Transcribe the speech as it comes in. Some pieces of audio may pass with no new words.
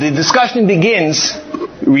the discussion begins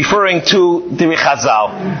referring to the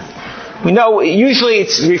Chazal. We know usually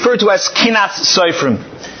it's referred to as Kinas Soifrim.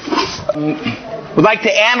 We'd like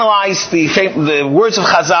to analyze the words of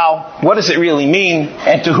Chazal. What does it really mean,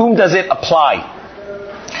 and to whom does it apply?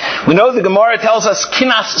 We know the Gemara tells us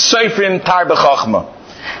Kinas Soifrim tar b'chochma.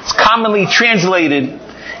 It's commonly translated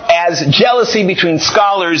as jealousy between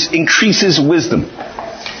scholars increases wisdom.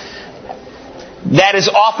 That is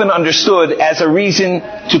often understood as a reason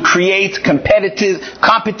to create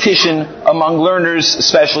competition among learners,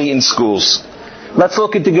 especially in schools. Let's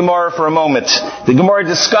look at the Gemara for a moment. The Gemara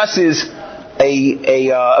discusses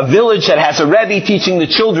a village that has a Rebbe teaching the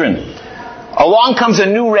children. Along comes a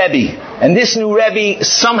new Rebbe, and this new Rebbe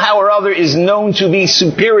somehow or other is known to be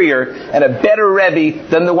superior and a better Rebbe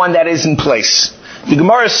than the one that is in place. The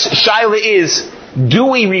Gemara's shaila is, do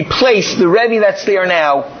we replace the Rebbe that's there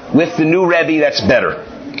now with the new Rebbe that's better?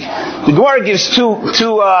 The Gemara gives two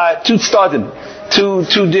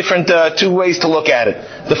ways to look at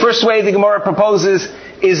it. The first way the Gemara proposes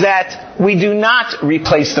is that we do not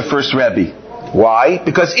replace the first Rebbe. Why?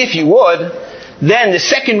 Because if you would, then the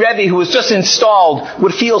second Rebbe who was just installed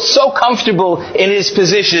would feel so comfortable in his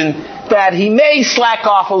position that he may slack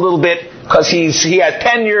off a little bit because he has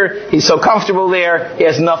tenure, he's so comfortable there, he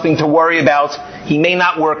has nothing to worry about. He may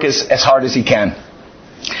not work as hard as he can.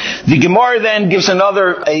 The Gemara then gives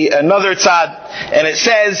another tzad, and it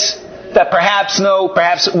says that perhaps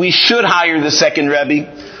we should hire the second Rebbe.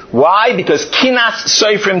 Why? Because Kinas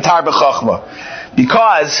Soifrim tar b'chochma.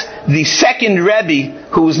 Because the second Rebbe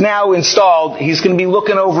who is now installed, he's going to be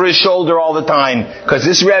looking over his shoulder all the time. Because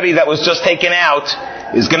this Rebbe that was just taken out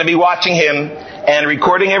is going to be watching him and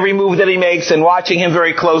recording every move that he makes and watching him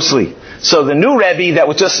very closely. So the new Rebbe that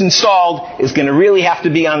was just installed is going to really have to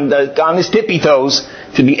be on his tippy toes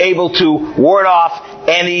to be able to ward off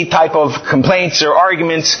any type of complaints or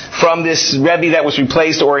arguments from this Rebbe that was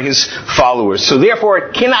replaced or his followers. So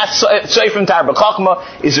therefore, Kinas Soifrim tar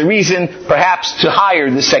b'chochma is a reason perhaps to hire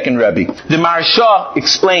the second Rebbe. The Maharsha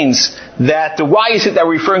explains that why is it that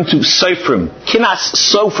we're referring to Soifrim? Kinas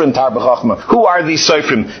Soifrim tar b'chochma. Who are these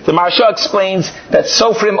Soifrim? The Maharsha explains that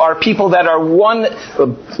Soifrim are people that are one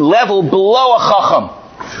level below a Chacham.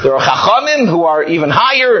 There are Chachamim who are even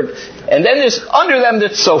higher, and then there's under them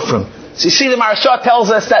that's Soifrim. So you see, the Maharsha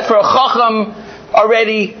tells us that for a Chacham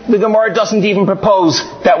already, the Gemara doesn't even propose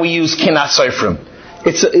that we use Kinas Soifrim.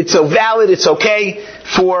 It's valid, it's okay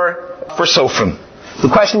for Soifrim. The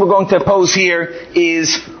question we're going to pose here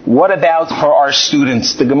is, what about for our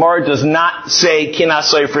students? The Gemara does not say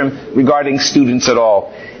Kinas Soifrim regarding students at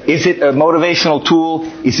all. Is it a motivational tool?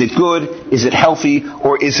 Is it good? Is it healthy?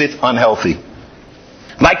 Or is it unhealthy?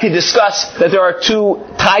 I'd like to discuss that there are two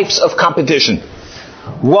types of competition.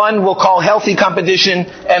 One we'll call healthy competition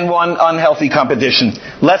and one unhealthy competition.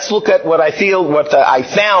 Let's look at what I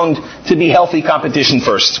found to be healthy competition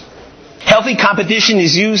first. Healthy competition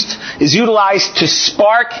is utilized to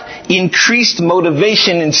spark increased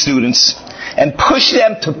motivation in students and push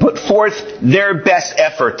them to put forth their best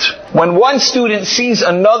effort. When one student sees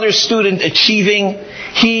another student achieving,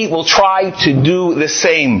 he will try to do the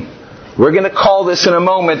same. We're going to call this in a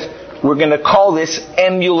moment, we're going to call this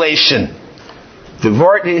emulation. The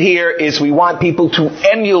word here is we want people to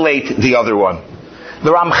emulate the other one.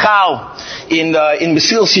 The Ramchal in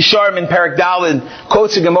Mesil Sisharim in Perek Daled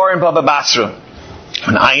quotes a Gemara in Baba Basra,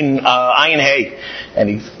 an Ayin Hey,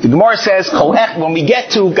 and the Gemara says, when we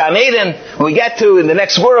get to Gan Eden, when we get to in the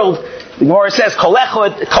next world, the Gemara says,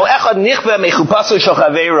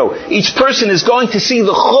 each person is going to see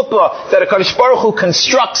the chuppah that HaKadosh Baruch Hu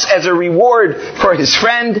constructs as a reward for his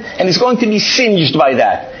friend, and he's going to be singed by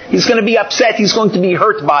that. He's going to be upset, he's going to be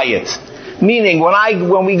hurt by it. Meaning,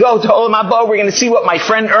 when we go to Olam Haba, we're going to see what my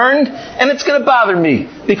friend earned, and it's going to bother me.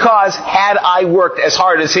 Because had I worked as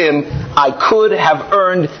hard as him, I could have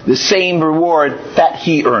earned the same reward that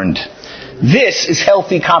he earned. This is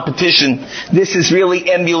healthy competition. This is really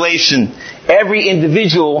emulation. Every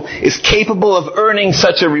individual is capable of earning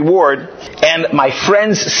such a reward, and my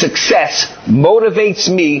friend's success motivates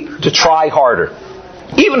me to try harder.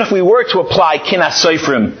 Even if we were to apply Kinas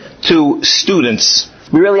Soifrim to students,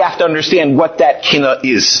 we really have to understand what that kina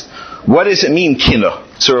is. What does it mean, kina?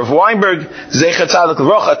 So Rav Weinberg, Zecher Tzadok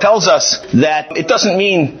Livrocha, tells us that it doesn't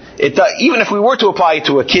mean, even if we were to apply it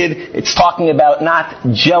to a kid, it's talking about not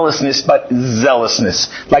jealousness, but zealousness.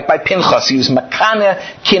 Like by Pinchas, he was Makana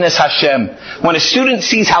Kinas Hashem. When a student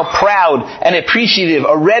sees how proud and appreciative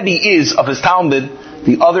a Rebbe is of his Talmud,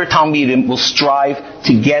 the other Talmidim will strive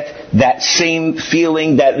to get that same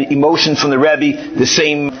feeling, that emotion from the Rebbe, the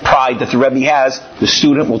same pride that the Rebbe has. The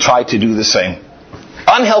student will try to do the same.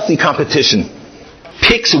 Unhealthy competition.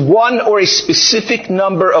 picks one or a specific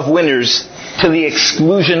number of winners to the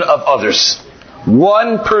exclusion of others.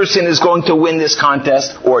 One person is going to win this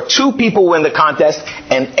contest, or two people win the contest,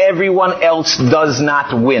 and everyone else does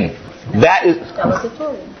not win. That is...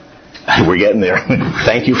 We're getting there.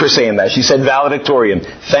 Thank you for saying that. She said valedictorian.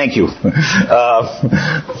 Thank you.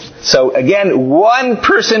 So again, one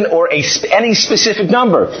person or any specific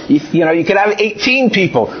number. You could have 18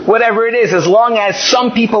 people, whatever it is, as long as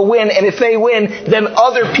some people win, and if they win, then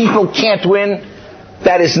other people can't win.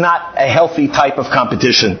 That is not a healthy type of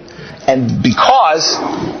competition. And because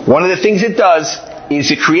one of the things it does is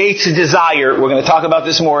it creates a desire, we're going to talk about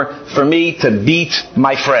this more, for me to beat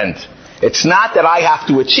my friend. It's not that I have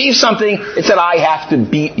to achieve something, it's that I have to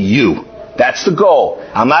beat you. That's the goal.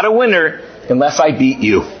 I'm not a winner unless I beat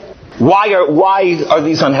you. Why are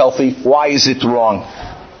these unhealthy? Why is it wrong?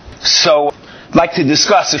 So, I'd like to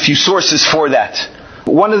discuss a few sources for that.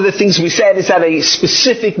 One of the things we said is that a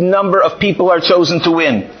specific number of people are chosen to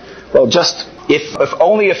win. Well, just if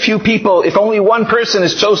only a few people, if only one person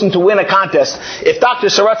is chosen to win a contest, if Dr.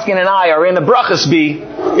 Sorotskin and I are in a brachas bee,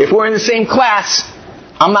 if we're in the same class,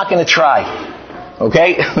 I'm not going to try.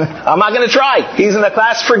 Okay? I'm not going to try. He's in the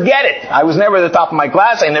class, forget it. I was never at the top of my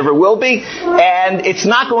class, I never will be, and it's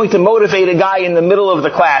not going to motivate a guy in the middle of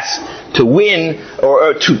the class to win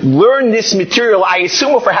or to learn this material. I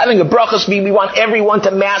assume if we're having a brachas bee, we want everyone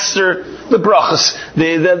to master the brachas,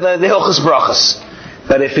 the hilchos brachas.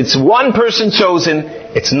 But if it's one person chosen,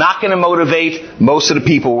 it's not going to motivate most of the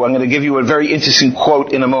people. I'm going to give you a very interesting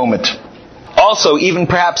quote in a moment. Also, even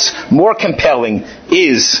perhaps more compelling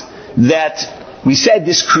is that we said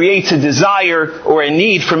this creates a desire or a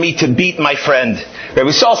need for me to beat my friend.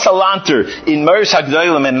 Rabbi Saul Salanter in Meres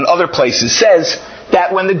HaGdolim and in other places says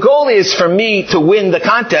that when the goal is for me to win the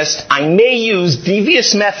contest, I may use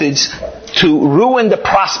devious methods to ruin the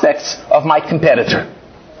prospects of my competitor.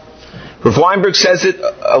 Rav Weinberg says it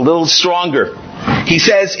a little stronger. He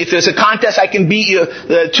says, if there's a contest, I can beat you.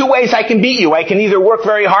 There are two ways I can beat you. I can either work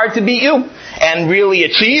very hard to beat you and really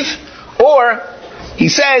achieve, or, he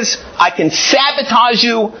says, I can sabotage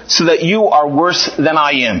you so that you are worse than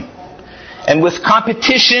I am. And with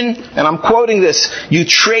competition, and I'm quoting this, you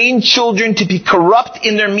train children to be corrupt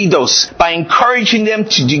in their midos by encouraging them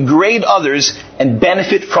to degrade others and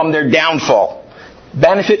benefit from their downfall.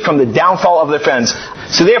 Benefit from the downfall of their friends.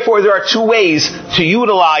 So therefore there are two ways to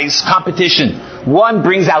utilize competition. One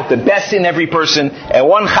brings out the best in every person, and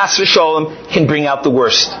one, chas v'sholem, can bring out the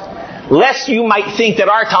worst. Lest you might think that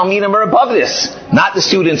our Talmidim are above this. Not the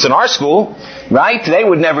students in our school, right? They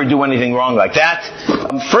would never do anything wrong like that.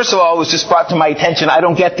 First of all, it was just brought to my attention, I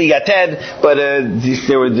don't get the TED, but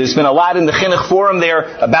there's been a lot in the Chinuch forum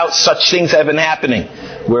there about such things that have been happening,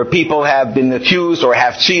 where people have been accused or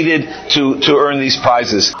have cheated to earn these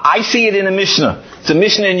prizes. I see it in a Mishnah. It's a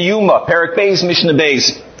Mishnah in Yuma, Perek Beis, Mishnah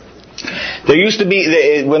Beis. There used to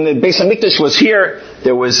be, when the Beis HaMikdash was here,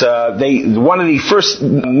 there was, one of the first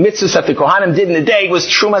mitzvahs that the Kohanim did in the day was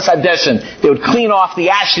Trumas Hadeshen. They would clean off the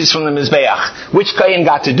ashes from the Mizbeach. Which Kohen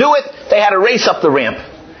got to do it? They had to race up the ramp.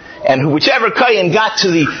 And whichever Kohen got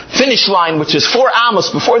to the finish line, which is 4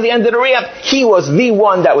 amos before the end of the ramp, he was the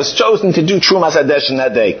one that was chosen to do Trumas Hadeshen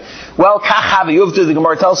that day. Well, Kachavi Yuvta, the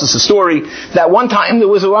Gemara tells us a story that one time there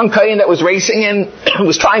was one Kohen that was racing and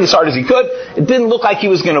was trying as hard as he could. It didn't look like he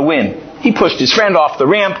was going to win. He pushed his friend off the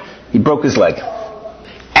ramp. He broke his leg.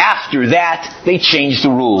 After that, they changed the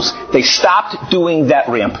rules. They stopped doing that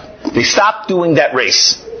ramp. They stopped doing that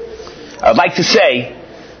race. I'd like to say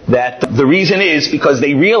that the reason is because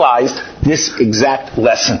they realized this exact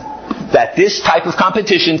lesson. That this type of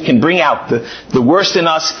competition can bring out the worst in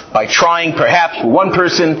us by trying, perhaps one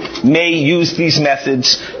person may use these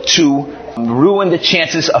methods to ruin the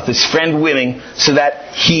chances of his friend winning so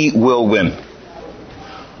that he will win.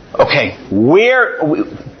 Okay,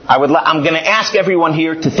 I'm going to ask everyone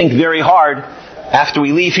here to think very hard after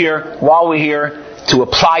we leave here, while we're here, to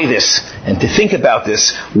apply this and to think about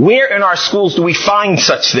this. Where in our schools do we find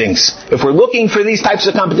such things? If we're looking for these types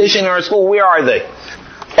of competition in our school, where are they?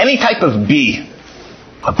 Any type of bee,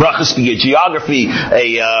 a brachas bee, a geography,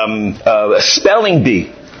 a spelling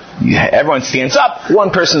bee. Everyone stands up,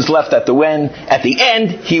 one person's left at the end. At the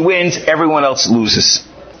end, he wins, everyone else loses.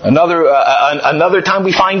 Another time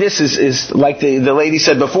we find this is like the lady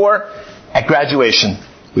said before, at graduation.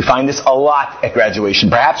 We find this a lot at graduation.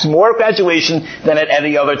 Perhaps more at graduation than at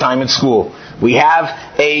any other time in school. We have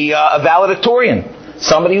a valedictorian.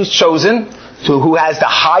 Somebody who's chosen, who has the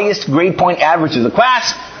highest grade point average of the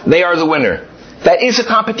class. They are the winner. That is a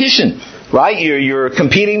competition, right? You're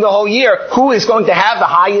competing the whole year. Who is going to have the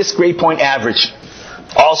highest grade point average?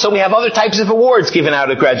 Also, we have other types of awards given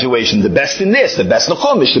out at graduation. The best in this, the best in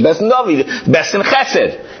Chumash, the best in Navi, the best in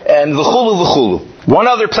Chesed, and v'chulu v'chulu. One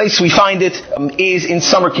other place we find it is in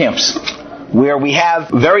summer camps, where we have,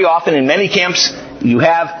 very often in many camps, you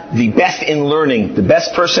have the best in learning. The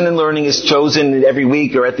best person in learning is chosen every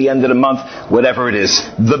week or at the end of the month, whatever it is.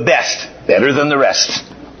 The best, better than the rest.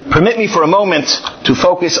 Permit me for a moment to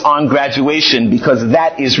focus on graduation, because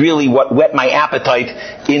that is really what whet my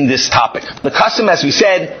appetite in this topic. The custom, as we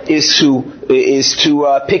said, is to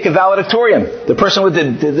pick a valedictorian, the person with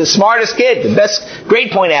the smartest kid, the best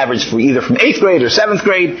grade point average for either from 8th grade or 7th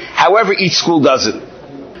grade, however each school does it.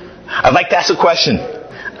 I'd like to ask a question.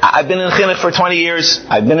 I've been in chinuch for 20 years.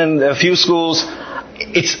 I've been in a few schools.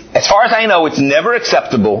 It's, as far as I know, it's never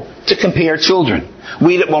acceptable to compare children.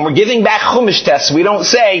 When we're giving back Chumash tests, we don't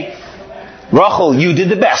say, Rachel, you did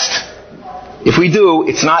the best. If we do,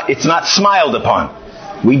 it's not smiled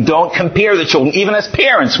upon. We don't compare the children. Even as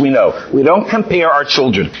parents, we know. We don't compare our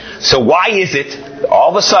children. So why is it, all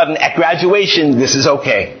of a sudden, at graduation, this is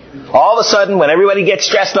okay? All of a sudden, when everybody gets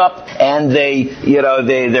dressed up, and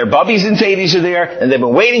their bubbies and tadies are there, and they've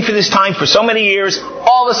been waiting for this time for so many years,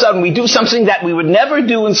 all of a sudden we do something that we would never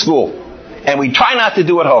do in school, and we try not to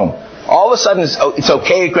do at home. All of a sudden it's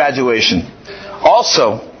okay at graduation.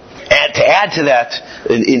 Also, to add to that,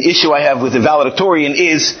 an issue I have with the valedictorian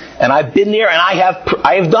is, and I've been there and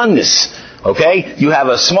I have done this. Okay? You have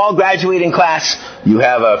a small graduating class, you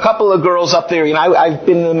have a couple of girls up there, I've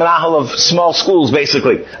been in the menahel of small schools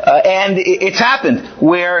basically. And it's happened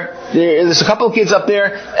where there's a couple of kids up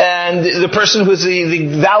there, and the person who's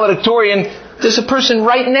the valedictorian, there's a person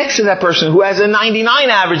right next to that person who has a 99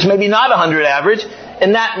 average, maybe not a 100 average,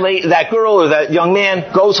 and that girl or that young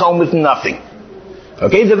man goes home with nothing.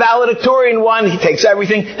 Okay, the valedictorian one, he takes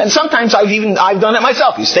everything, and sometimes I've done it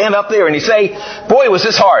myself. You stand up there and you say, boy, was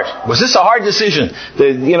this hard. Was this a hard decision?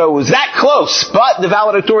 It was that close, but the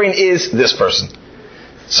valedictorian is this person.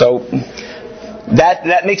 So,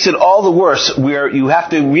 that makes it all the worse, where you have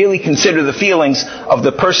to really consider the feelings of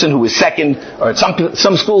the person who is second, or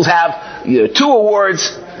some schools have 2 awards.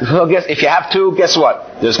 So if you have 2, guess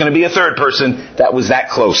what? There's going to be a third person that was that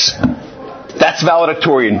close. That's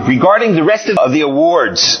valedictorian. Regarding the rest of the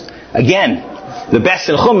awards, again, the best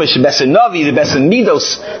in Chumash, the best in Navi, the best in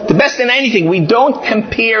Midos, the best in anything. We don't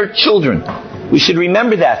compare children. We should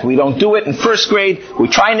remember that. We don't do it in first grade. We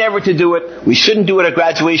try never to do it. We shouldn't do it at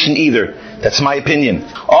graduation either. That's my opinion.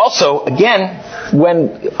 Also, again,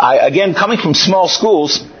 coming from small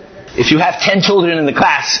schools, if you have 10 children in the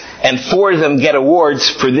class and 4 of them get awards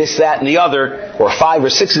for this, that, and the other, or 5 or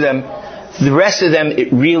 6 of them, the rest of them,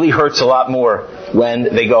 it really hurts a lot more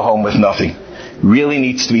when they go home with nothing. Really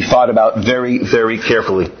needs to be thought about very, very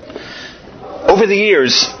carefully. Over the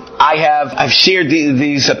years, I've shared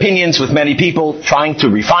these opinions with many people, trying to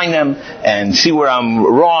refine them and see where I'm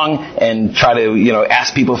wrong and try to,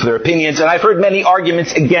 ask people for their opinions. And I've heard many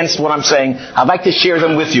arguments against what I'm saying. I'd like to share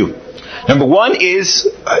them with you. Number one is,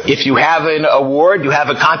 if you have an award, you have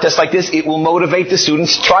a contest like this, it will motivate the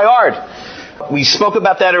students to try hard. We spoke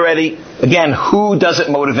about that already. Again, who does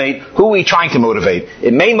it motivate? Who are we trying to motivate?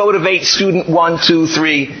 It may motivate student 1, 2,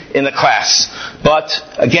 3 in the class. But,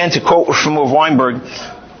 again, to quote from Weinberg,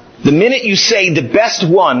 the minute you say the best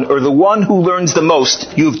one, or the one who learns the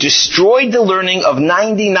most, you've destroyed the learning of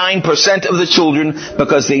 99% of the children,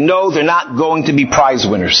 because they know they're not going to be prize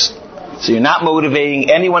winners. So you're not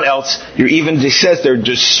motivating anyone else. It says they're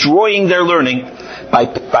destroying their learning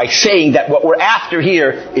by saying that what we're after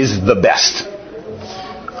here is the best.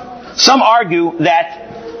 Some argue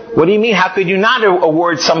that, what do you mean? How could you not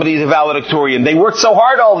award somebody the valedictorian? They worked so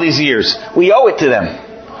hard all these years. We owe it to them.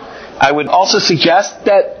 I would also suggest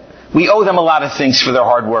that we owe them a lot of things for their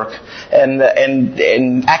hard work. And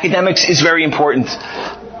academics is very important.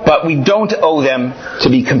 But we don't owe them to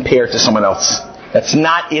be compared to someone else. That's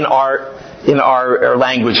not in our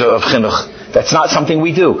language of chinuch. That's not something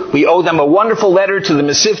we do. We owe them a wonderful letter to the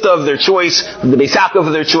Mesivta of their choice, the Beis Yaakov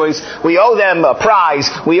of their choice. We owe them a prize.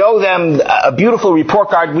 We owe them a beautiful report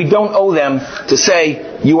card. We don't owe them to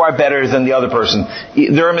say, you are better than the other person.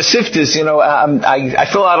 There are Mesivtas, I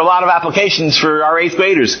fill out a lot of applications for our 8th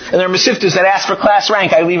graders, and there are Mesivtas that ask for class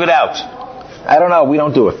rank. I leave it out. I don't know. We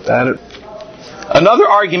don't do it. Another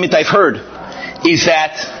argument I've heard is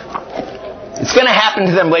that it's going to happen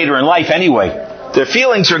to them later in life anyway. Their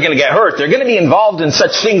feelings are going to get hurt. They're going to be involved in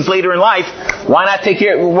such things later in life. Why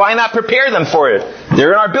not prepare them for it?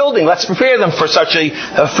 They're in our building. Let's prepare them for such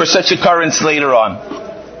occurrence later on.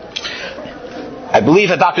 I believe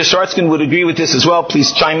that Dr. Sartskin would agree with this as well.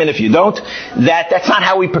 Please chime in if you don't. That's not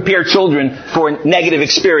how we prepare children for negative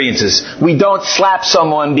experiences. We don't slap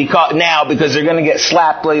someone now because they're going to get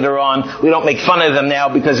slapped later on. We don't make fun of them now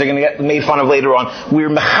because they're going to get made fun of later on. We're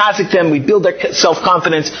mechazik them. We build their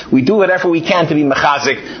self-confidence. We do whatever we can to be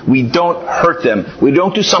mechazik. We don't hurt them. We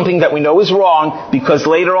don't do something that we know is wrong because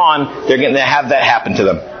later on they're going to have that happen to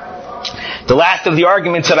them. The last of the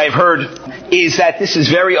arguments that I've heard is that this is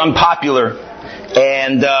very unpopular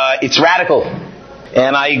and it's radical.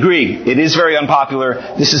 And I agree. It is very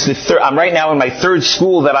unpopular. This is I'm right now in my third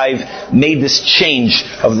school that I've made this change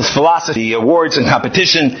of this philosophy, awards and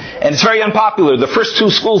competition, and it's very unpopular. The first two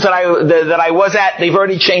schools that I was at, they've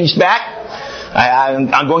already changed back.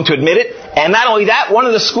 I'm going to admit it. And not only that, one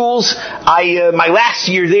of the schools, my last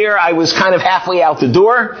year there, I was kind of halfway out the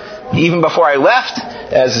door, even before I left,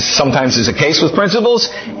 as sometimes is the case with principals,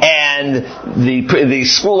 and the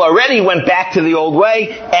school already went back to the old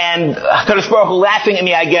way, and HaKadosh Baruch Hu laughing at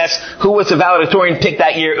me, I guess, who was the valedictorian picked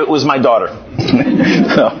that year? It was my daughter.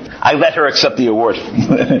 So, I let her accept the award.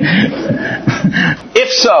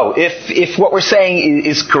 If what we're saying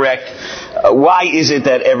is correct, why is it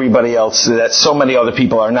that everybody else, that so many other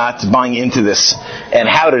people are not buying into this? And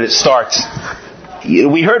how did it start?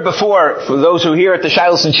 We heard before, for those who were here at the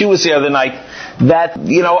Shilos and Shuvas the other night, that,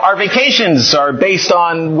 our vacations are based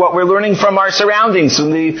on what we're learning from our surroundings,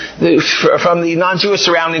 from the non-Jewish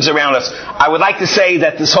surroundings around us. I would like to say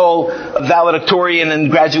that this whole valedictorian and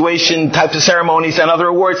graduation types of ceremonies and other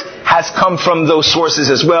awards has come from those sources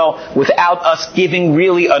as well, without us giving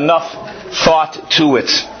really enough thought to it.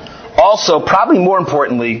 Also, probably more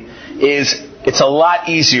importantly, it's a lot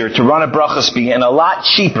easier to run a brachas bee and a lot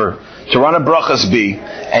cheaper to run a brachas bee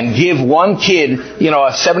and give one kid, a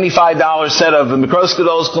 $75 set of Mikros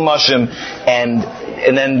Gedolos Klumashim,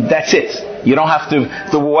 and then that's it. You don't have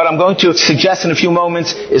to. What I'm going to suggest in a few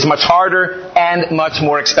moments is much harder and much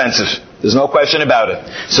more expensive. There's no question about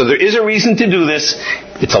it. So there is a reason to do this.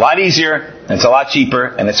 It's a lot easier, and it's a lot cheaper,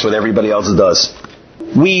 and it's what everybody else does.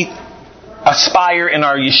 We aspire in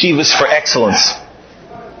our yeshivas for excellence.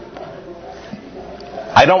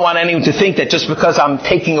 I don't want anyone to think that just because I'm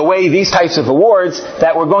taking away these types of awards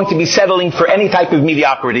that we're going to be settling for any type of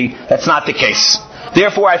mediocrity. That's not the case.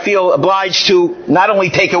 Therefore, I feel obliged to not only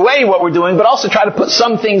take away what we're doing, but also try to put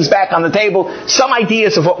some things back on the table, some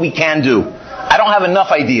ideas of what we can do. I don't have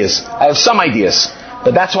enough ideas. I have some ideas.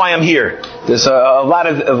 But that's why I'm here. There's a lot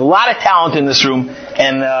of talent in this room,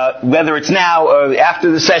 and whether it's now or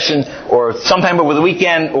after the session, or sometime over the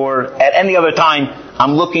weekend, or at any other time,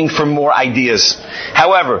 I'm looking for more ideas.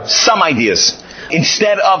 However, some ideas.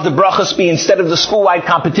 Instead of the brachas bee, instead of the school-wide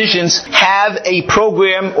competitions, have a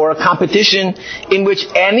program or a competition in which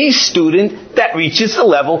any student that reaches the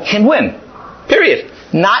level can win. Period.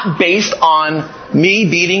 Not based on me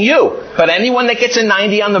beating you. But anyone that gets a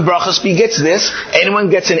 90 on the brachas bee gets this. Anyone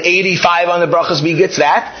gets an 85 on the brachas bee gets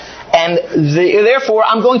that. And therefore,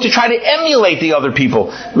 I'm going to try to emulate the other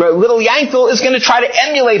people. Little Yankel is going to try to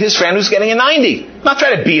emulate his friend who's getting a 90. Not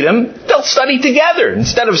try to beat him. They'll study together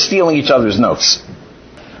instead of stealing each other's notes.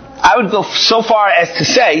 I would go so far as to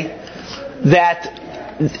say that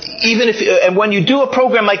and when you do a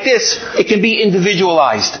program like this, it can be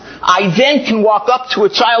individualized. I then can walk up to a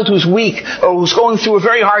child who's weak or who's going through a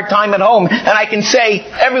very hard time at home, and I can say,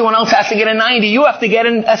 everyone else has to get a 90, you have to get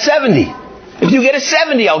a 70. If you get a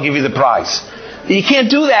 70, I'll give you the prize. You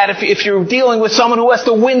can't do that if you're dealing with someone who has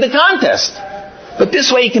to win the contest. But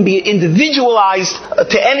this way it can be individualized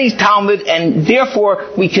to any Talmud, and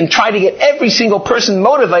therefore we can try to get every single person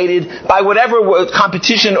motivated by whatever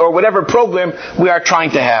competition or whatever program we are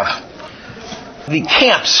trying to have. The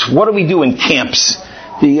camps, what do we do in camps?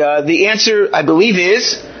 The answer, I believe,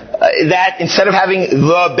 is that instead of having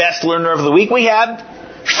the best learner of the week, we have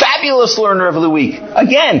fabulous learner of the week.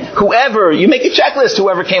 Again, you make a checklist,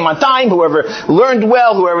 whoever came on time, whoever learned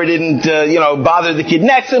well, whoever didn't, bother the kid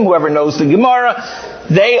next to him, whoever knows the Gemara,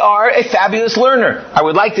 they are a fabulous learner. I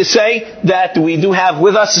would like to say that we do have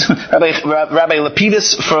with us Rabbi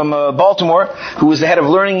Lapidus from Baltimore, who is the head of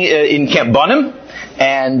learning in Camp Bunim.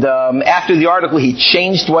 And after the article, he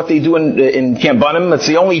changed what they do in Camp Bunim. That's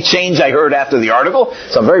the only change I heard after the article,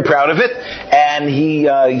 so I'm very proud of it. And you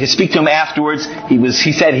could speak to him afterwards.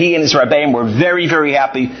 He said he and his Rabbeim were very, very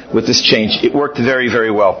happy with this change. It worked very,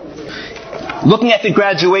 very well. Looking at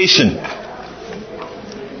graduation,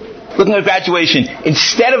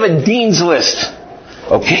 instead of a dean's list,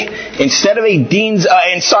 instead of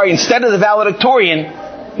the valedictorian,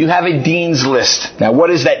 you have a dean's list. Now, what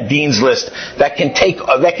is that dean's list? That can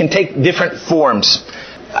take different forms.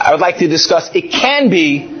 I would like to discuss. It can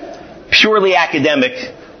be purely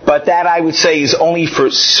academic, but but that I would say is only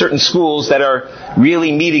for certain schools that are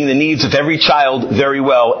really meeting the needs of every child very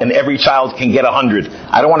well, and every child can get 100.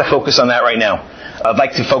 I don't want to focus on that right now. I'd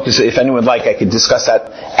like to focus, if anyone would like, I could discuss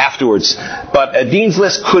that afterwards. But a dean's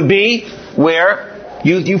list could be where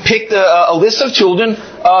you pick a list of children,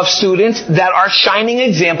 of students that are shining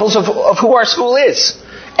examples of who our school is.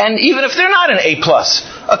 And even if they're not an A+,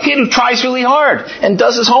 a kid who tries really hard and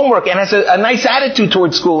does his homework and has a nice attitude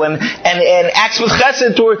towards school and acts with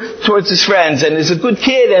chesed towards his friends and is a good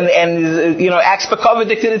kid and acts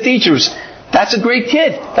b'kavadik to the teachers. That's a great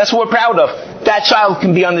kid. That's what we're proud of. That child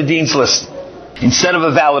can be on the dean's list instead of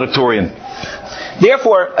a valedictorian.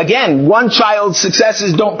 Therefore, again, one child's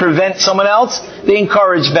successes don't prevent someone else. They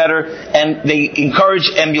encourage better and they encourage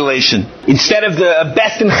emulation. Instead of the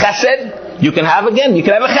best in chesed, you can have a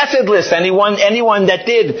chesed list. Anyone that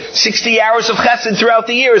did 60 hours of chesed throughout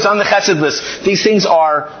the year is on the chesed list. These things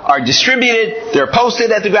are distributed. They're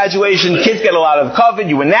posted at the graduation. Kids get a lot of covet.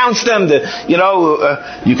 You announce them.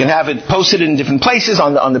 You can have it posted in different places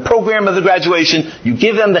on the program of the graduation. You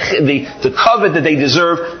give them the covet that they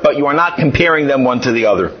deserve, but you are not comparing them one to the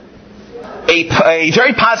other. A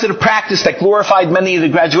very positive practice that glorified many of the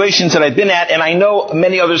graduations that I've been at, and I know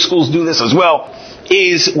many other schools do this as well,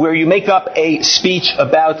 is where you make up a speech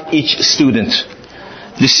about each student.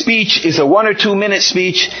 The speech is a 1 or 2 minute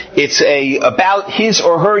speech. It's about his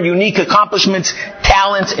or her unique accomplishments,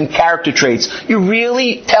 talents, and character traits. You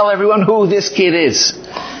really tell everyone who this kid is.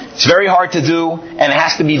 It's very hard to do, and it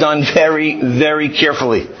has to be done very, very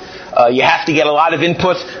carefully. You have to get a lot of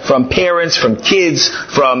input from parents, from kids,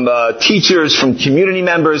 from teachers, from community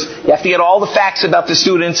members. You have to get all the facts about the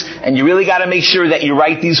students, and you really got to make sure that you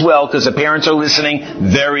write these well, because the parents are listening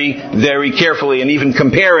very, very carefully, and even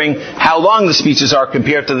comparing how long the speeches are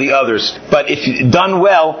compared to the others. But if done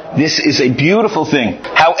well, this is a beautiful thing.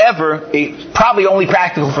 However, it's probably only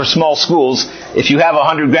practical for small schools. If you have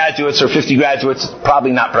 100 graduates or 50 graduates, it's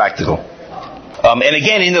probably not practical. And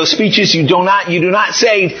again, in those speeches, you do not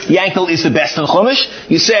say Yankel is the best in Chumash.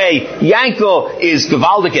 You say Yankel is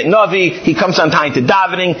Gevaldik at Navi. He comes on time to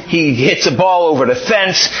davening. He hits a ball over the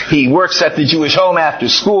fence. He works at the Jewish home after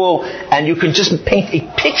school. And you can just paint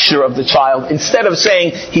a picture of the child instead of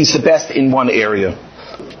saying he's the best in one area.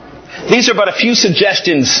 These are but a few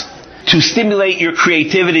suggestions to stimulate your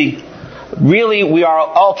creativity. Really, we are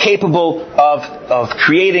all capable of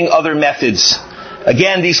creating other methods.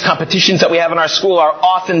 Again, these competitions that we have in our school are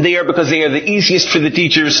often there because they are the easiest for the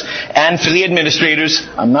teachers and for the administrators.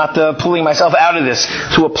 I'm not pulling myself out of this,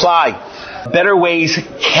 to apply. Better ways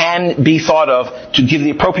can be thought of to give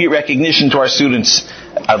the appropriate recognition to our students.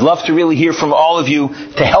 I'd love to really hear from all of you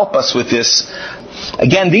to help us with this.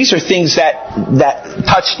 Again, these are things that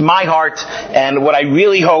touched my heart, and what I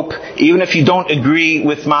really hope, even if you don't agree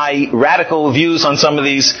with my radical views on some of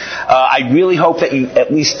these, I really hope that you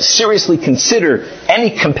at least seriously consider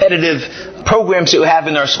any competitive programs that you have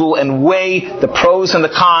in our school and weigh the pros and the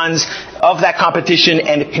cons of that competition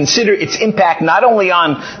and consider its impact not only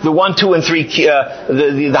on the 1, 2, and 3,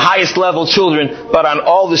 the highest level children, but on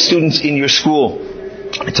all the students in your school.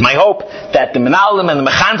 It's my hope that the Menalim and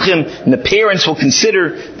the Mechanchim and the parents will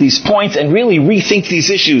consider these points and really rethink these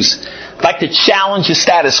issues. I'd like to challenge the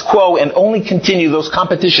status quo and only continue those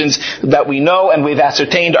competitions that we know and we've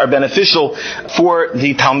ascertained are beneficial for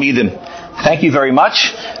the Talmidim. Thank you very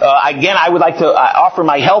much. Again, I would like to offer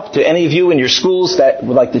my help to any of you in your schools that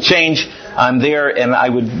would like to change. I'm there, and I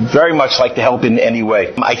would very much like to help in any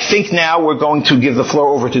way. I think now we're going to give the floor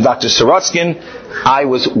over to Dr. Sorotskin. I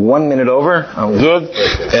was 1 minute over. I'm good.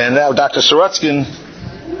 And now Dr. Sorotskin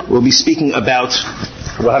will be speaking about...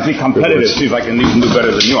 We'll have to be competitive, see if I can even do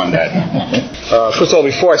better than you on that. First of all,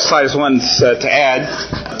 before I start, I just wanted to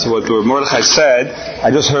add to what Mordechai said.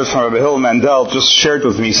 I just heard from Rabbi Hillel Mandel, just shared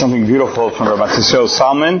with me something beautiful from Rabbi Nissel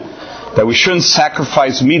Salman, that we shouldn't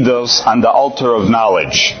sacrifice midos on the altar of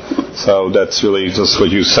knowledge. So that's really just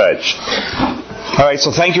what you said. All right,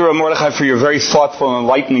 so thank you, Rabbi Mordechai, for your very thoughtful and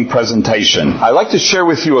enlightening presentation. I'd like to share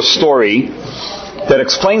with you a story that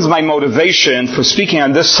explains my motivation for speaking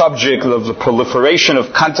on this subject of the proliferation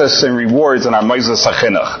of contests and rewards in our Moises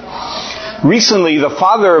HaChinuch. Recently, the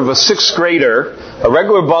father of a 6th grader, a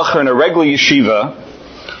regular bacher in a regular yeshiva,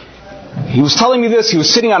 he was telling me this. He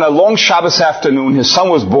was sitting on a long Shabbos afternoon. His son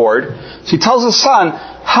was bored. So he tells his son,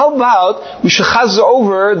 how about we should chazzer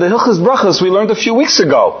over the Hilchos Brachos we learned a few weeks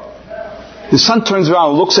ago? His son turns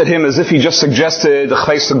around and looks at him as if he just suggested the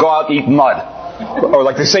chayes to go out and eat mud. Or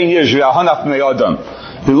like they say in Yiddish, he looks at me and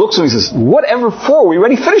he says, whatever for? We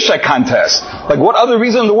already finished that contest. Like what other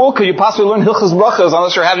reason in the world could you possibly learn Hilchos Brachos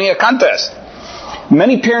unless you're having a contest?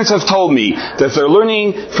 Many parents have told me that if they're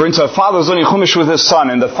learning, for instance, a father's learning Chumash with his son,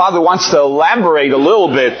 and the father wants to elaborate a little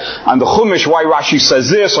bit on the Chumash, why Rashi says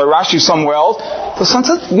this, or Rashi somewhere else, the son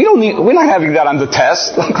says, we're not having that on the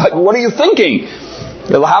test. Like, what are you thinking?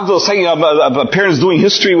 You'll have those saying a parent's doing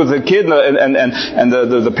history with the kid, and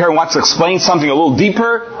the parent wants to explain something a little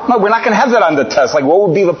deeper. No, we're not going to have that on the test. Like, what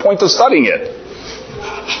would be the point of studying it?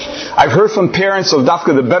 I've heard from parents of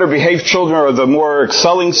Dafka, the better behaved children or the more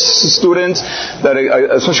excelling students, that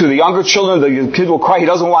especially the younger children, the kid will cry, he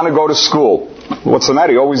doesn't want to go to school. What's the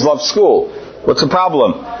matter? He always loved school. What's the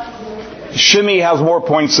problem? Shimmy has more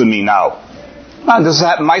points than me now. This is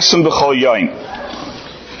Ma'aseh b'chol yom.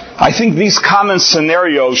 I think these common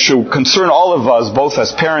scenarios should concern all of us, both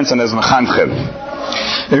as parents and as mechanchim.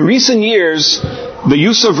 In recent years, the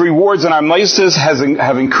use of rewards in our ma'ases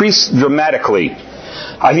have increased dramatically.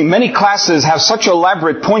 I think many classes have such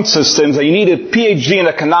elaborate point systems that you need a PhD in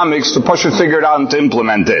economics to push it, figure it out, and to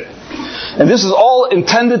implement it. And this is all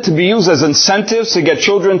intended to be used as incentives to get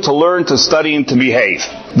children to learn, to study, and to behave.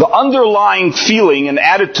 The underlying feeling and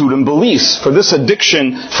attitude and beliefs for this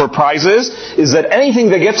addiction for prizes is that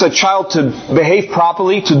anything that gets a child to behave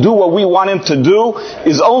properly, to do what we want him to do,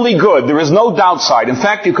 is only good. There is no downside. In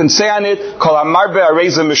fact, you can say on it, Kol hamarbe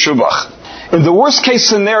arezeh meshubach. In the worst case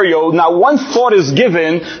scenario, now one thought is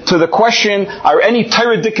given to the question, are any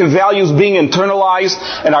Torah-dic values being internalized,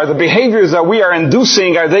 and are the behaviors that we are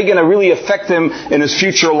inducing, are they going to really affect him in his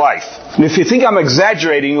future life? And if you think I'm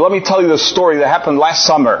exaggerating, let me tell you the story that happened last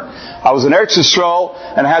summer. I was in Eretz Yisrael,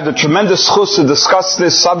 and I had the tremendous chus to discuss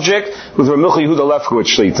this subject with Rabbi Yehuda Lefkowitz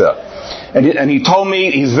Shlita. And he told me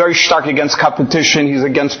he's very stark against competition, he's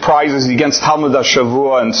against prizes, he's against Talmud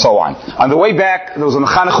HaShavua, and so on. On the way back, there was a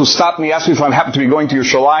mechanech who stopped me, asked me if I happened to be going to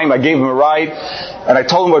Yerushalayim. I gave him a ride, and I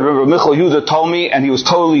told him what Rabbi Yehuda told me, and he was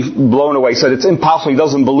totally blown away. He said, it's impossible, he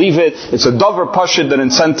doesn't believe it, it's a dover pashut that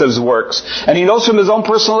incentives works. And he knows from his own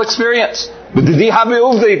personal experience. But the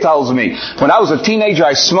he tells me, when I was a teenager,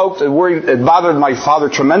 I smoked. It bothered my father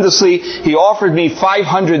tremendously. He offered me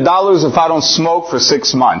 $500 if I don't smoke for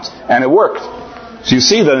 6 months. And it worked. So you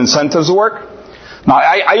see that incentives work. Now,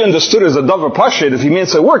 I understood as a dover pashut, if he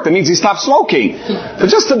means it worked, it means he stopped smoking. But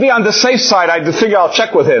just to be on the safe side, I had to figure I'll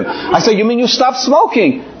check with him. I said, you mean you stopped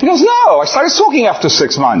smoking? He goes, no, I started smoking after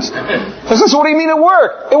 6 months. I said, so what do you mean it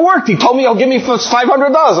worked? It worked. He told me he'll give me $500 if I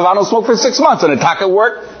don't smoke for 6 months. And it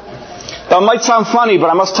worked. Now, it might sound funny, but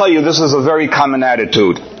I must tell you, this is a very common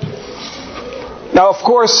attitude. Now, of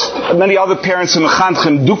course, many other parents in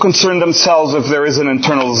mechanchim do concern themselves if there is an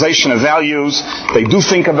internalization of values. They do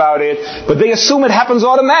think about it, but they assume it happens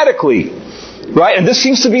automatically. Right? And this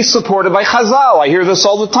seems to be supported by Chazal. I hear this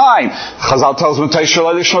all the time. Chazal tells me, the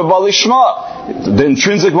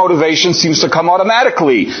intrinsic motivation seems to come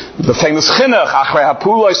automatically. The famous chinuch, achrei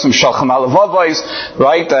hapulos, mishalchem alavavos,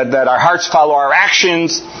 right? That our hearts follow our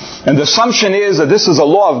actions. And the assumption is that this is a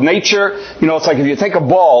law of nature. You know, it's like if you take a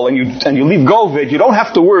ball and you leave go of it, you don't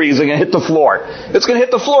have to worry, is it going to hit the floor? It's going to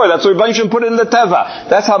hit the floor. That's what Rabbi put it in the Teva.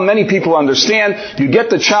 That's how many people understand. You get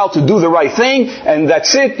the child to do the right thing, and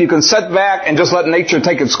that's it. You can set back and just let nature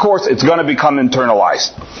take its course. It's going to become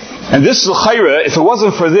internalized. And this is a chayra. If it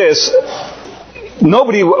wasn't for this,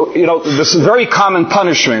 nobody, this is very common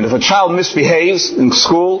punishment. If a child misbehaves in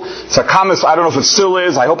school, it's a common, I don't know if it still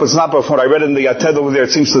is, I hope it's not, but from what I read in the Yated over there,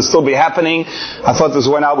 it seems to still be happening. I thought this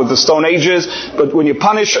went out with the Stone Ages. But when you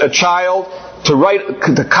punish a child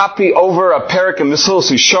to copy over a perek and Nissel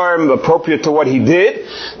Sisharm appropriate to what he did.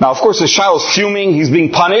 Now, of course, the child is fuming, he's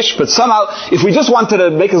being punished, but somehow, if we just wanted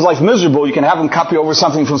to make his life miserable, you can have him copy over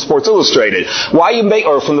something from Sports Illustrated.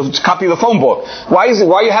 Or copy the phone book. Why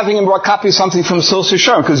are you having him copy something from Nissel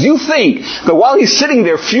Sisharm? Because you think that while he's sitting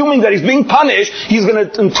there fuming that he's being punished, he's going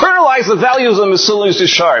to internalize the values of Nissel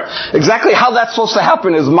Sisharm. Exactly how that's supposed to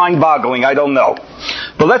happen is mind-boggling, I don't know.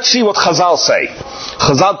 But let's see what Chazal say.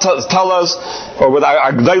 Chazal tell us, or what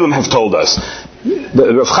our G'daylim have told us.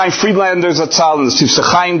 The Rav Chaim Friedlander's Zatzal, and the Sifsei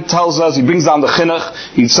Chaim tells us, he brings down the chinuch,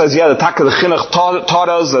 he says, the chinuch taught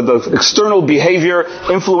us that the external behavior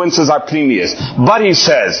influences our pnimius. But he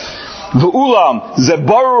says, V'ulam ze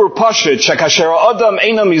barur pashut shekasher adam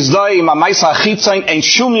eina mizdai im ha'maisa hachitzain ein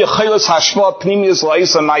shum yecheles hashpa pnimius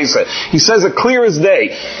la'isa maisa. He says it clear as day.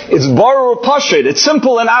 It's barur pashut. It's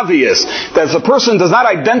simple and obvious that if a person does not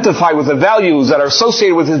identify with the values that are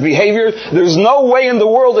associated with his behavior, there's no way in the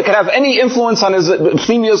world it could have any influence on his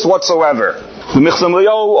pnimius whatsoever. The Michtam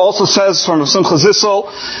Leo also says from Simcha Nissel,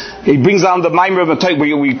 he brings down the Maimer of Matay,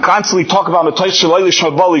 where we constantly talk about Matay Shalai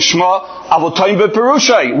Lishma Bali Shma, Avotaim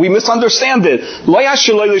Beperushay. We misunderstand it. Loya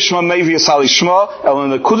Shalai Lishma Mevias Halishma,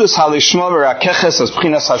 Elan Kudus Halishma, Verakeches as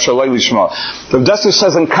Pchinas Hashalai Lishma. The Dessler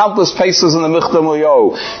says in countless places in the Michtam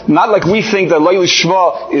Leo, not like we think that Lay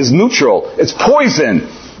Lishma is neutral. It's poison.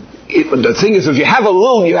 The thing is, if you have a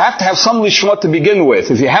little, you have to have some lishma to begin with.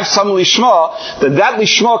 If you have some lishma, then that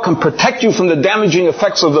lishma can protect you from the damaging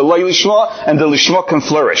effects of the lay lishma, and the lishma can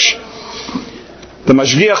flourish. The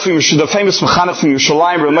Mashgiach, the famous Mechanech from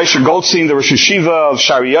Yerushalayim, Rabbi Moshe Goldstein, the Rosh Yeshiva of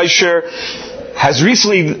Shari Yosher, has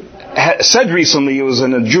said recently, he was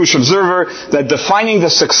in a Jewish Observer, that defining the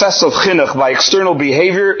success of chinuch by external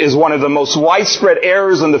behavior is one of the most widespread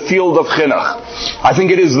errors in the field of chinuch. I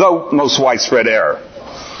think it is the most widespread error.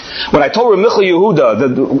 When I told Rabbi Michal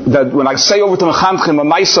Yehuda that when I say over to Mechanchim a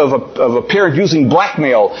maisa of a parent using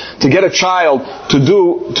blackmail to get a child to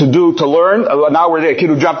learn, now we're there, a kid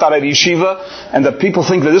who dropped out of yeshiva, and that people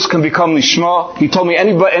think that this can become lishma, he told me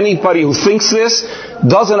anybody who thinks this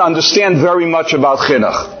doesn't understand very much about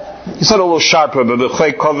chinuch. He said a little sharper, but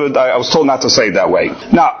I was told not to say it that way.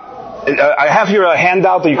 Now, I have here a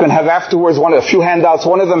handout that you can have afterwards, a few handouts.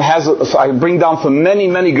 One of them I bring down from many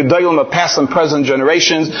Gedolim of past and present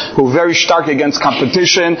generations who are very stark against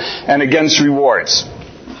competition and against rewards.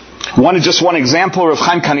 Just one example of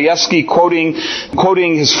Chaim Kanievsky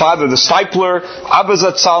quoting his father, the Stipler, Abba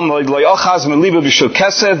Zatzal lo yochaz meliba b'shil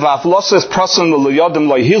kesef v'af loses prasan lo yodim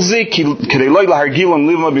lo hilzik k'dei lo lahargilim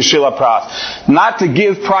livma b'shil aprat. Not to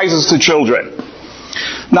give prizes to children.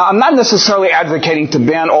 Now, I'm not necessarily advocating to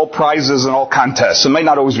ban all prizes and all contests. It may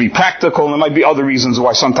not always be practical, and there might be other reasons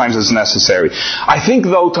why sometimes it's necessary. I think,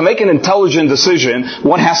 though, to make an intelligent decision,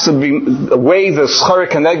 one has to weigh the schara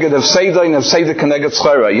keneged of seida and of seida keneged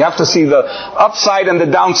schara. You have to see the upside and the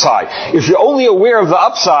downside. If you're only aware of the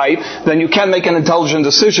upside, then you can't make an intelligent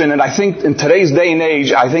decision. And I think in today's day and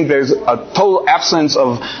age, I think there's a total absence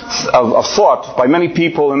of thought by many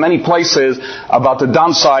people in many places about the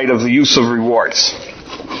downside of the use of rewards.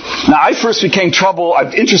 Now, I first became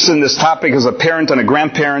interested in this topic as a parent and a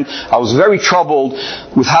grandparent. I was very troubled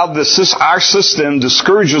with how our system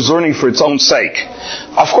discourages learning for its own sake.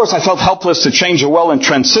 Of course, I felt helpless to change a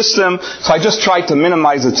well-entrenched system, so I just tried to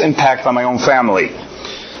minimize its impact on my own family.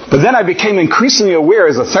 But then I became increasingly aware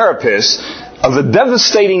as a therapist of the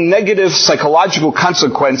devastating negative psychological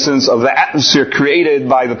consequences of the atmosphere created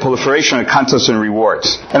by the proliferation of contests and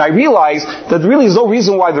rewards. And I realized that really is no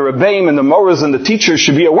reason why the Rabbeim and the Moras and the teachers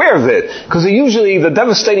should be aware of it, because usually the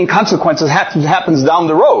devastating consequences happens down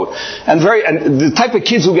the road. And the type of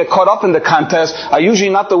kids who get caught up in the contest are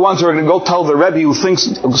usually not the ones who are going to go tell the Rebbe who thinks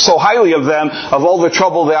so highly of them of all the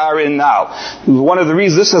trouble they are in now. One of the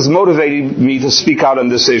reasons this has motivated me to speak out on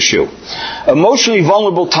this issue. Emotionally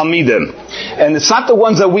vulnerable Talmidim. And it's not the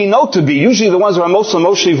ones that we know to be. Usually the ones who are most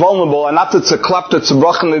emotionally vulnerable are not the tzeklap, the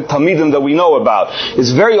tzebrach, and the talmidim that we know about.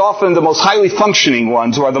 It's very often the most highly functioning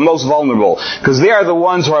ones who are the most vulnerable, because they are the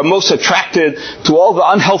ones who are most attracted to all the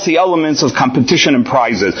unhealthy elements of competition and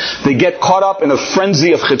prizes. They get caught up in a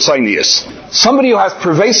frenzy of chitzonius. Somebody who has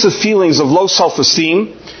pervasive feelings of low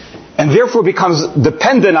self-esteem and therefore becomes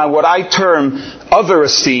dependent on what I term other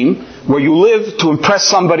esteem, where you live to impress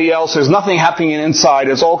somebody else, there's nothing happening inside,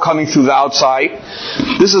 it's all coming through the outside.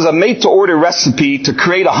 This is a made-to-order recipe to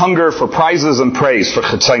create a hunger for prizes and praise for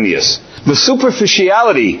chitzonius. The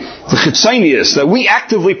superficiality, the chitzonius, that we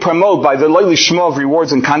actively promote by the leili shma of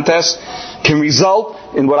rewards and contests can result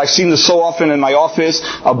in what I've seen this so often in my office,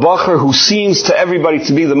 a bacher who seems to everybody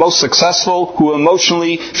to be the most successful, who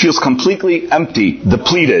emotionally feels completely empty,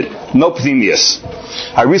 depleted, no pneumius.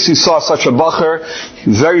 I recently saw such a bacher,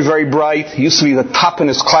 very, very bright. He used to be the top in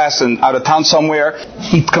his class and out of town somewhere.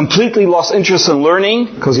 He completely lost interest in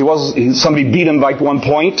learning because somebody beat him by 1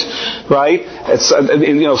 point, right? It's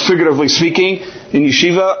figuratively speaking, in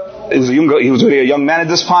yeshiva, he was already a young man at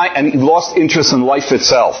this point, and he lost interest in life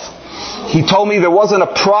itself. He told me there wasn't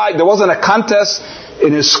a contest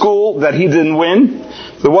in his school that he didn't win.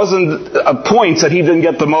 There wasn't a point that he didn't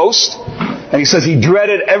get the most. And he says he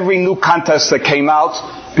dreaded every new contest that came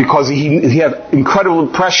out because he had incredible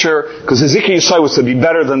pressure, because his Zikr Yisai was to be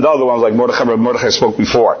better than the other ones, like Mordechai spoke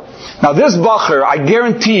before. Now this bacher, I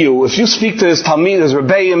guarantee you, if you speak to his Talmid, his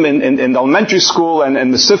Rebbeim in elementary school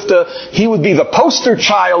and the Sifta, he would be the poster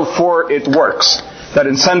child for it works. That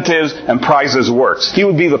incentives and prizes works. He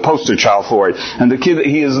would be the poster child for it. And the kid,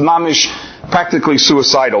 he is mamish, practically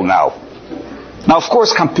suicidal now. Now, of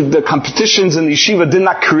course, the competitions in the yeshiva did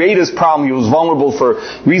not create his problem. He was vulnerable for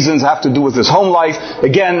reasons that have to do with his home life.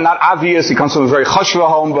 Again, not obvious. He comes from a very chashva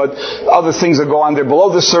home, but other things that go on there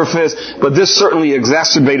below the surface. But this certainly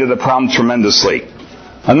exacerbated the problem tremendously.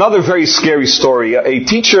 Another very scary story. A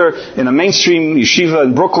teacher in a mainstream yeshiva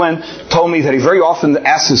in Brooklyn told me that he very often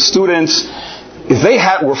asked his students, if they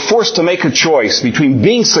were forced to make a choice between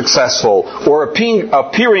being successful or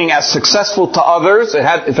appearing as successful to others,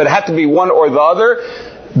 if it had to be one or the other,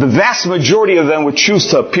 the vast majority of them would choose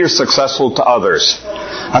to appear successful to others.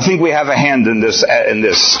 I think we have a hand in this.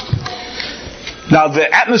 Now, the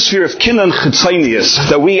atmosphere of kinyan chitzonius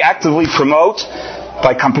that we actively promote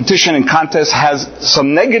by competition and contest has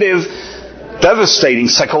some negative, devastating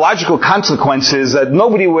psychological consequences that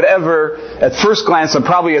nobody would ever, at first glance or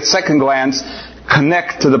probably at second glance,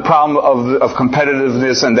 connect to the problem of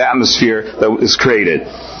competitiveness and the atmosphere that is created.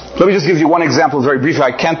 Let me just give you one example very briefly.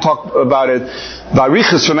 I can't talk about it by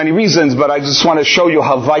arichas for many reasons, but I just want to show you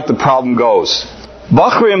how wide the problem goes.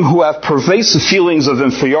 Bachrim who have pervasive feelings of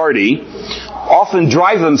inferiority often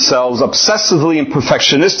drive themselves obsessively and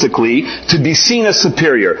perfectionistically to be seen as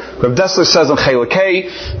superior. Rav Dessler says in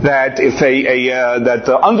Chelek that that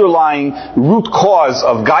the underlying root cause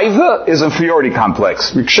of gaiva is inferiority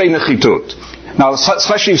complex, rikshei nechitut. Now,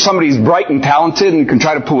 especially if somebody is bright and talented and can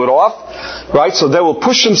try to pull it off, right? So they will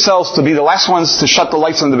push themselves to be the last ones to shut the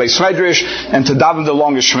lights on the Beis Medrash and to daven the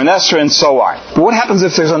longest Shemon Esrei and so on. But what happens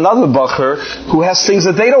if there's another bacher who has things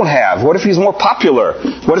that they don't have? What if he's more popular?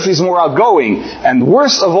 What if he's more outgoing? And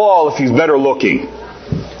worst of all, if he's better looking?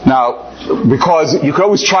 Now, because you could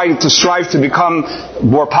always try to strive to become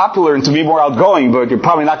more popular and to be more outgoing, but you're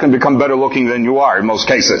probably not going to become better looking than you are in most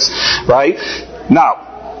cases, right? Now,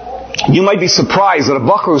 you might be surprised that a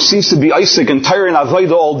bacher who seems to be Isaac and Torah and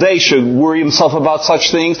Avodah all day should worry himself about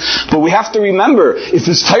such things. But we have to remember, if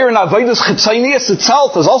his Torah and Avodah chitzonius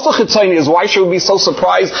itself is also chitzonius, why should we be so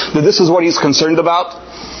surprised that this is what he's concerned about?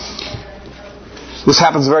 This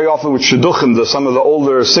happens very often with shidduchim, some of the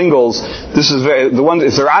older singles. This is the one,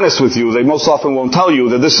 if they're honest with you, they most often won't tell you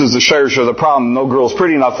that this is the shirish of the problem. No girl's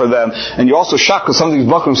pretty enough for them. And you're also shocked because some of these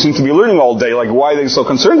bachrim seem to be learning all day. Like, why are they so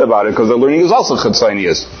concerned about it? Because their learning is also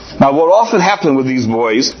chitzonius. Now, what will often happen with these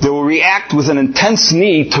boys, they will react with an intense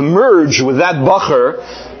need to merge with that bacher,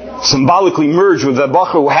 symbolically merge with that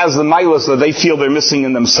bacher who has the milas that they feel they're missing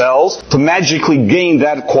in themselves, to magically gain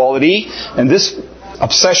that quality. And this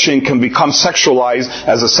obsession can become sexualized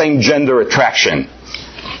as the same gender attraction.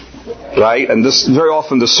 Right? And this very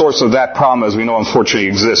often the source of that problem, as we know, unfortunately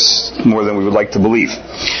exists more than we would like to believe.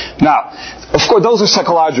 Now, of course, those are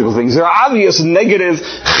psychological things. There are obvious negative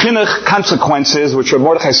chinuch consequences, which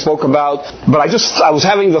Mordechai spoke about. But I was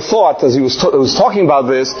having the thought, as he was talking about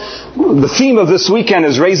this, the theme of this weekend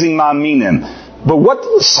is raising ma'aminim. But what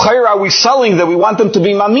schayr are we selling that we want them to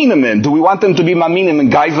be maminim in? Do we want them to be maminim in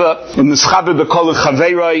gaiva, in nischaber b'kol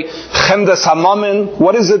chaverai, chemdas hamamin?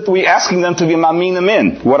 What is it we asking them to be maminim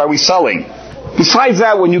in? What are we selling? Besides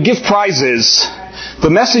that, when you give prizes, the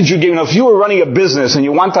message you give, if you were running a business and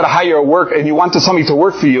you wanted to hire a work and you wanted somebody to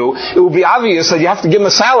work for you, it would be obvious that you have to give him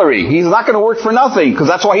a salary. He's not going to work for nothing because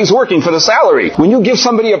that's why he's working, for the salary. When you give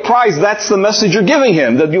somebody a prize, that's the message you're giving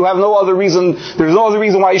him, that you have no other reason, there's no other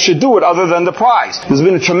reason why you should do it other than the prize. There's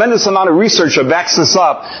been a tremendous amount of research that backs this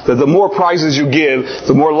up, that the more prizes you give,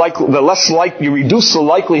 the less you reduce the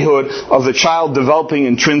likelihood of the child developing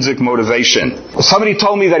intrinsic motivation. Somebody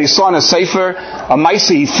told me that he saw in a sefer, a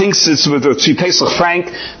maisi, he thinks it's with the Tzvi Pesach Frank,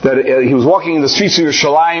 that he was walking in the streets of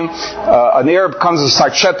Yerushalayim, an Arab comes and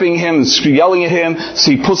starts shepping him, yelling at him,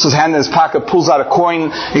 so he puts his hand in his pocket, pulls out a coin,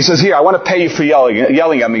 he says, here, I want to pay you for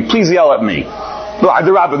yelling at me, please yell at me.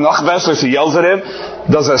 The Rabbi noch besser, so he yells at him,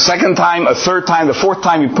 does it a second time, a third time, the fourth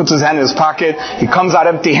time, he puts his hand in his pocket, he comes out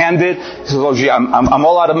empty-handed, he says, oh gee, I'm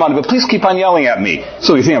all out of money, but please keep on yelling at me.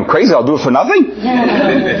 So you think I'm crazy, I'll do it for nothing?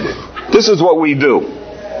 This is what we do.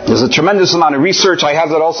 There's a tremendous amount of research. I have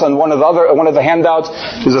that also in one of the handouts.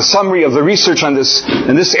 There's a summary of the research on this,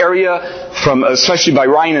 in this area, from, especially by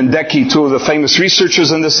Ryan and Decky, two of the famous researchers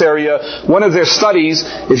in this area. One of their studies,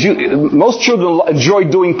 most children enjoy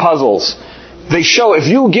doing puzzles. They show, if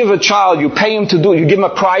you give a child, you pay him to do it, you give him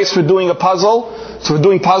a prize for doing a puzzle, for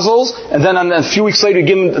doing puzzles, and then a few weeks later you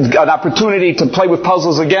give him an opportunity to play with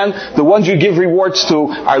puzzles again, the ones you give rewards to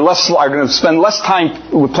are going to spend less time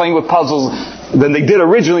with playing with puzzles than they did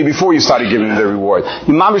originally before you started giving them the reward.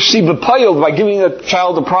 You mamish see b'payil, by giving a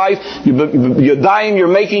child a prize, you're dying, you're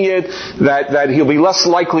making it, that he'll be less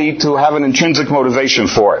likely to have an intrinsic motivation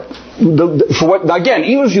for it. Again,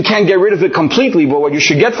 even if you can't get rid of it completely, but what you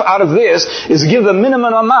should get out of this is give the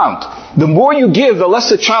minimum amount. The more you give, the less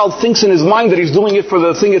the child thinks in his mind that he's doing it for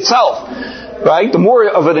the thing itself. Right? The more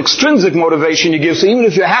of an extrinsic motivation you give, so even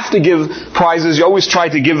if you have to give prizes, you always try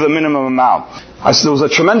to give the minimum amount. There was a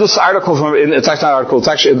tremendous article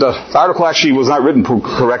the article actually was not written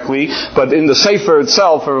correctly, but in the Sefer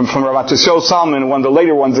itself, from Rabbi Salman, one of the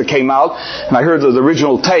later ones that came out, and I heard the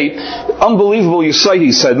original tape, unbelievable you say,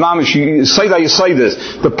 he said, Mamish, you say that you say this.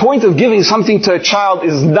 The point of giving something to a child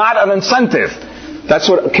is not an incentive. That's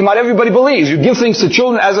what everybody believes. You give things to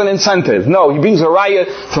children as an incentive. No, he brings a raya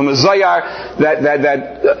from a zayar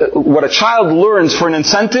that what a child learns for an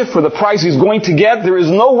incentive, for the prize he's going to get, there is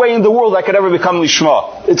no way in the world that could ever become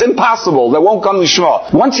lishma. It's impossible. That won't come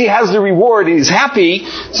lishma. Once he has the reward and he's happy,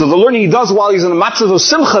 so the learning he does while he's in a matzav of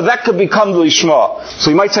simcha, that could become lishma.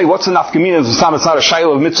 So you might say, what's the nafkamina? It's not a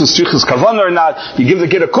shayla of mitzvah strichas kavanah or not. You give the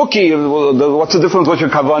kid a cookie, what's the difference what your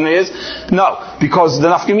kavanah is? No, because the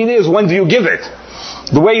nafkamina is, when do you give it?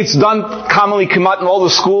 The way it's done commonly come out in all the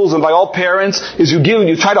schools and by all parents is you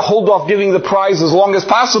try to hold off giving the prize as long as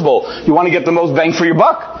possible. You want to get the most bang for your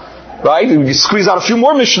buck. Right? You squeeze out a few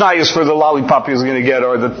more mishnayos for the lollipop he's going to get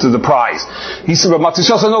or the prize. He said, but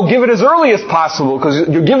Matisyahu said, no, give it as early as possible because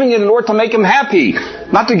you're giving it in order to make him happy,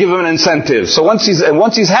 not to give him an incentive. So once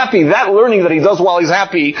he's happy, that learning that he does while he's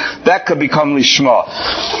happy, that could become lishma.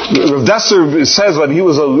 Rav Desser says when he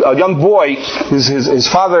was a young boy, his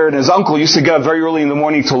father and his uncle used to get up very early in the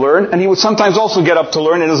morning to learn, and he would sometimes also get up to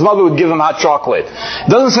learn, and his mother would give him hot chocolate. It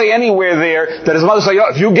doesn't say anywhere there that his mother said,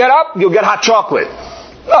 if you get up, you'll get hot chocolate.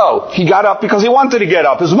 No, he got up because he wanted to get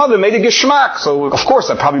up. His mother made a geschmack, so of course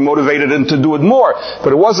that probably motivated him to do it more.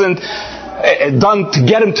 But it wasn't done to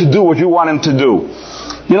get him to do what you want him to do.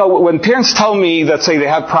 You know, when parents tell me that, say, they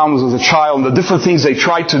have problems with a child and the different things they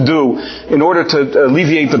try to do in order to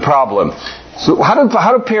alleviate the problem. So how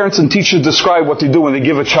do parents and teachers describe what they do when they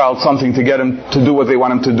give a child something to get him to do what they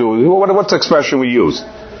want him to do? What's the expression we use?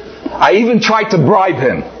 I even tried to bribe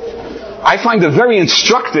him. I find it very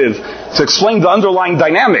instructive to explain the underlying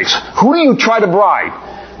dynamics. Who do you try to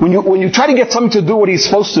bribe? When you try to get somebody to do what he's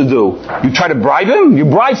supposed to do, you try to bribe him? You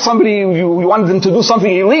bribe somebody, you wanted them to do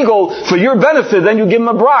something illegal for your benefit, then you give him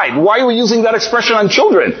a bribe. Why are we using that expression on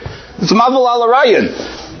children? It's mavel al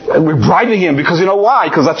arayan. And we're bribing him because you know why?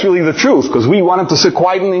 Because that's really the truth. Because we want him to sit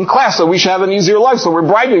quiet in class so we should have an easier life. So we're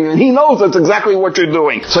bribing him. And he knows that's exactly what you're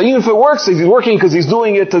doing. So even if it works, he's working because he's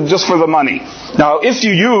doing it just for the money. Now, if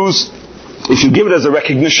you give it as a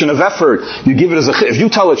recognition of effort, if you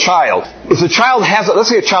tell a child, if the child let's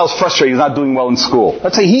say a child's frustrated, he's not doing well in school.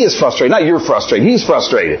 Let's say he is frustrated, not you're frustrated, he's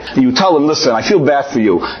frustrated. And you tell him, listen, I feel bad for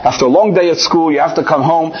you. After a long day at school, you have to come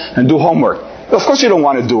home and do homework. Of course you don't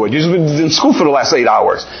want to do it. You've been in school for the last 8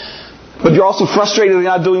 hours. But you're also frustrated that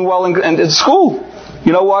you're not doing well in school.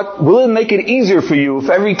 You know what? Will it make it easier for you if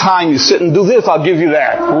every time you sit and do this, I'll give you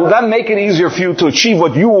that? Will that make it easier for you to achieve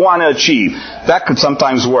what you want to achieve? That could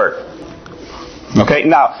sometimes work. Okay,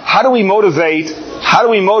 now, how do we motivate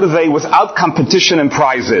without competition and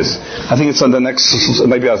prizes? I think it's on the next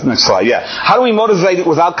slide, yeah. How do we motivate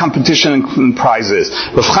without competition and prizes?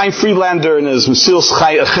 Rav Chaim Friedlander in his Nissel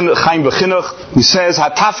Chaim B'chinuch, he says,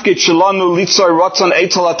 Hatafkit shelanu litzor rotzon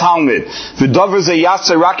eitel hatalmid, v'dover ze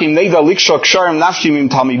yatser rak im neida likshok sharim nafshim im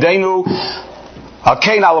talmidenu,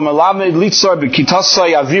 alkein al melamed litzor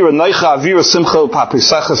b'kitasai avira noicha avira simcha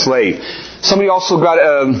u'papisachas lei. Somebody also got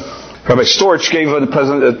Rabbi Storch gave a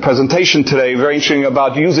presentation today, very interesting,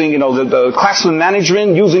 about using, the classroom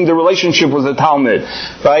management, using the relationship with the Talmud,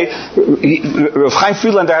 right? Rav Chaim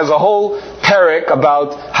Friedlander has a whole parak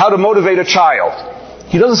about how to motivate a child.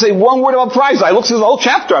 He doesn't say one word about prizes. I looked through the whole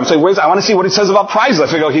chapter. I'm saying, I want to see what it says about prizes. I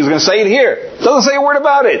figure he's going to say it here. Doesn't say a word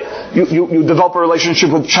about it. You develop a relationship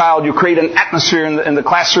with the child. You create an atmosphere in the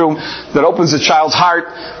classroom that opens the child's heart.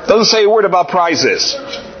 Doesn't say a word about prizes.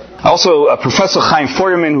 Also, Professor Chaim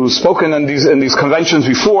Feuerman, who's spoken in these conventions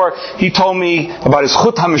before, he told me about his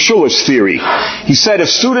Chut HaMeshulish theory. He said if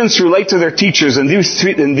students relate to their teachers in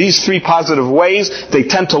these three positive ways, they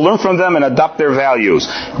tend to learn from them and adopt their values.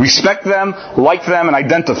 Respect them, like them, and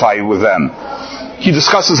identify with them. He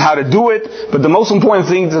discusses how to do it, but the most important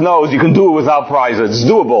thing to know is you can do it without prizes. It's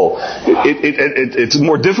doable. It's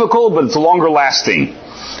more difficult, but it's longer lasting.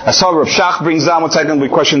 I saw Rav Shach brings down, one second, we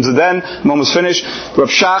questions it then, I'm almost finished. Rav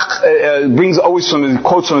Shach brings always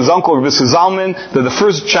quotes from his uncle, Rabbi Zalman, that the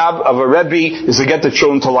first job of a Rebbe is to get the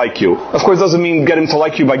children to like you. Of course, it doesn't mean get him to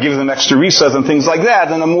like you by giving them extra recess and things like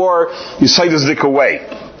that, and the more you say this dick away.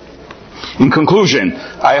 In conclusion,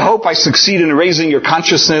 I hope I succeed in raising your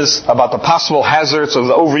consciousness about the possible hazards of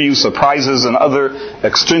the overuse of prizes and other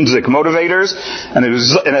extrinsic motivators, and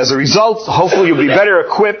as a result, hopefully you'll be better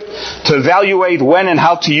equipped to evaluate when and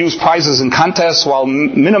how to use prizes in contests while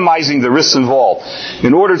minimizing the risks involved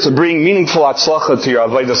in order to bring meaningful atzlacha to your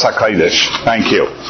avodas hakodesh. Thank you.